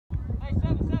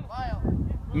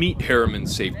Meet Herriman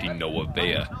safety Noah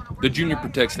Vaea. The junior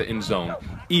protects the end zone,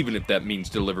 even if that means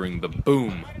delivering the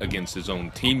boom against his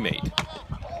own teammate.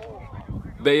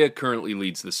 Vaea currently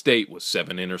leads the state with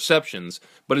 7 interceptions,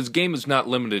 but his game is not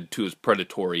limited to his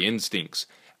predatory instincts.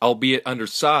 Albeit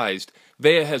undersized,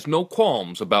 Vaea has no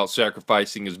qualms about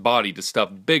sacrificing his body to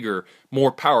stuff bigger,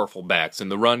 more powerful backs in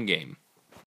the run game.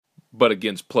 But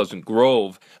against Pleasant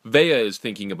Grove, Vaea is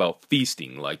thinking about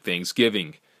feasting like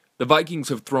Thanksgiving. The Vikings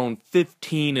have thrown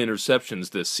 15 interceptions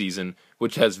this season,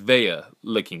 which has Vaea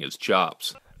licking his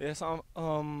chops. Yes, I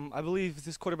believe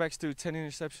this quarterback's threw 10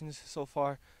 interceptions so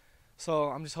far, so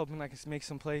I'm just hoping I can make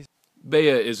some plays.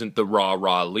 Vaea isn't the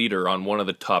rah-rah leader on one of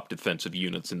the top defensive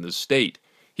units in the state.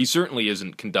 He certainly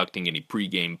isn't conducting any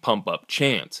pregame pump-up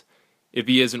chants. If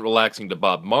he isn't relaxing to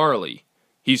Bob Marley,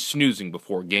 he's snoozing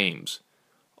before games.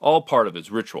 All part of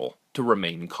his ritual to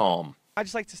remain calm. I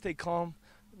just like to stay calm,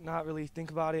 not really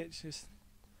think about it. It's just,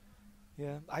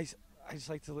 yeah, I just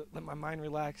like to let my mind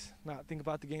relax, not think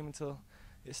about the game until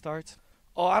it starts.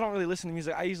 Oh, I don't really listen to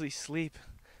music. I usually sleep.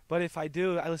 But if I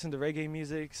do, I listen to reggae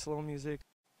music, slow music.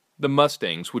 The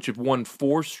Mustangs, which have won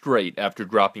 4 straight after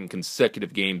dropping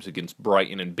consecutive games against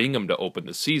Brighton and Bingham to open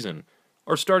the season,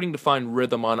 are starting to find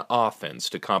rhythm on offense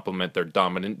to complement their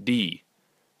dominant D,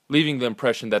 leaving the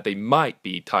impression that they might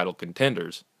be title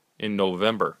contenders in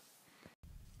November.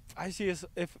 I see us,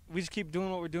 if we just keep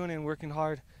doing what we're doing and working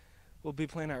hard, we'll be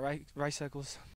playing at Rice Eccles.